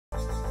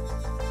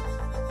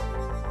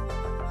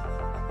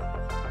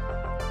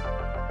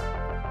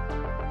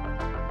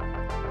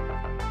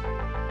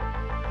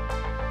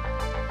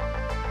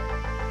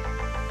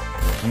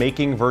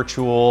making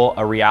virtual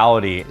a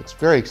reality. It's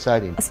very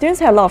exciting. Students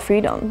have a lot of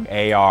freedom.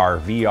 AR,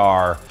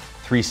 VR,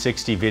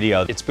 360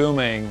 video. It's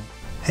booming.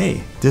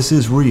 Hey, this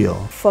is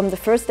real. From the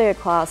first day of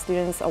class,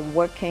 students are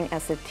working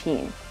as a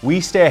team.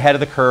 We stay ahead of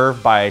the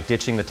curve by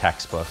ditching the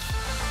textbook.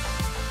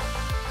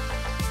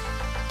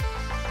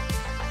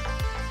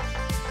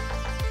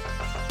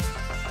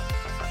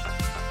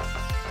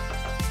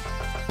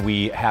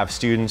 We have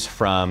students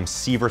from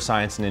Seaver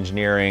Science and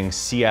Engineering,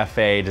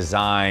 CFA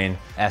Design,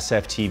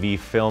 SFTV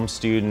film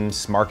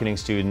students, marketing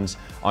students,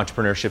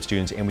 entrepreneurship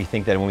students, and we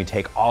think that when we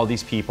take all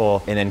these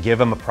people and then give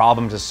them a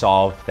problem to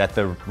solve, that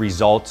the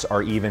results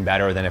are even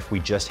better than if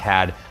we just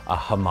had a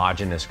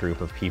homogenous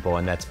group of people,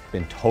 and that's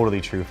been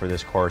totally true for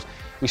this course.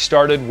 We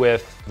started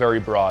with very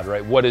broad,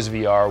 right? What is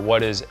VR?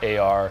 What is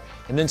AR?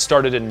 And then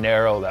started to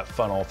narrow that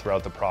funnel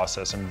throughout the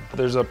process. And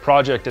there's a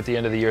project at the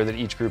end of the year that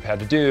each group had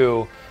to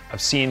do.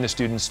 I've seen the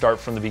students start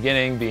from the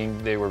beginning,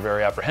 they were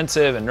very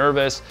apprehensive and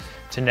nervous,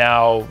 to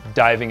now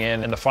diving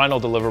in. And the final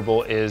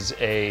deliverable is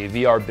a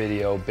VR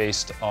video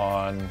based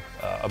on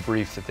a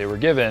brief that they were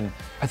given.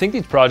 I think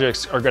these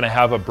projects are going to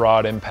have a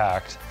broad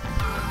impact.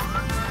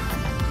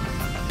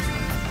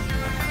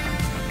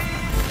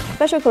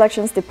 Special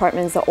collections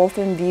departments are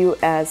often viewed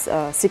as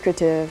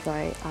secretive,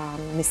 like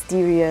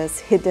mysterious,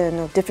 hidden,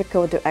 or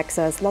difficult to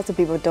access. Lots of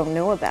people don't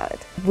know about it.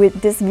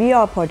 With this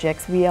VR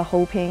projects, we are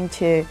hoping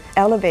to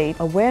elevate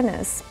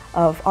awareness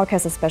of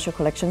archives and special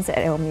collections at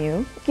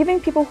LMU, giving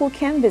people who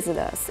can visit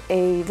us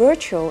a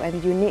virtual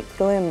and unique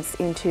glimpse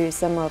into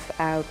some of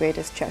our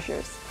greatest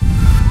treasures.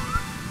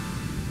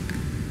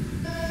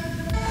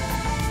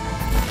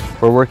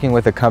 We're working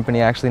with a company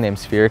actually named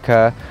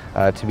Spherica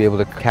to be able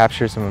to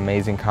capture some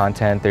amazing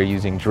content. They're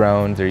using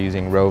drones, they're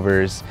using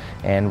rovers,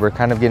 and we're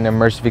kind of getting an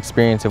immersive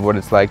experience of what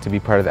it's like to be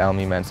part of the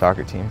LMU men's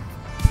soccer team.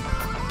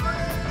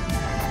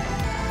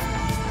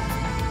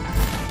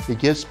 It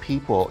gives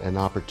people an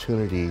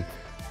opportunity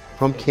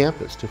from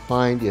campus to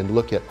find and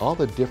look at all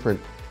the different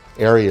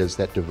areas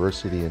that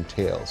diversity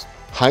entails,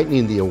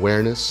 heightening the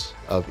awareness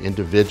of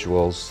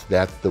individuals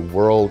that the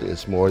world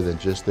is more than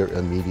just their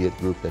immediate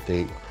group that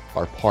they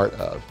are part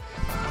of.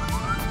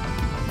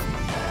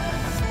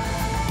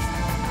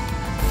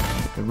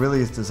 It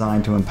really is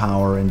designed to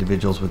empower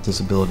individuals with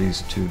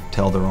disabilities to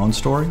tell their own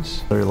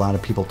stories. There are a lot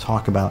of people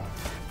talk about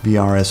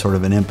VR as sort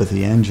of an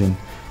empathy engine,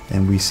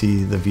 and we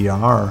see the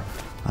VR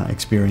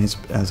experience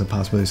as a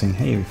possibility of saying,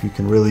 hey, if you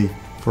can really,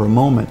 for a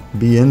moment,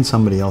 be in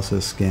somebody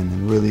else's skin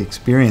and really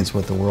experience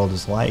what the world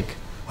is like.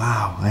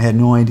 Wow, I had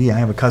no idea. I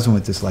have a cousin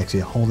with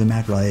dyslexia. Holy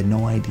mackerel, I had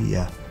no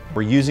idea.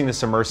 We're using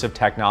this immersive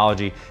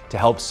technology to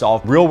help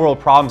solve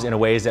real-world problems in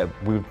ways that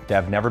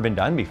have never been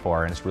done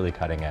before, and it's really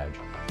cutting edge.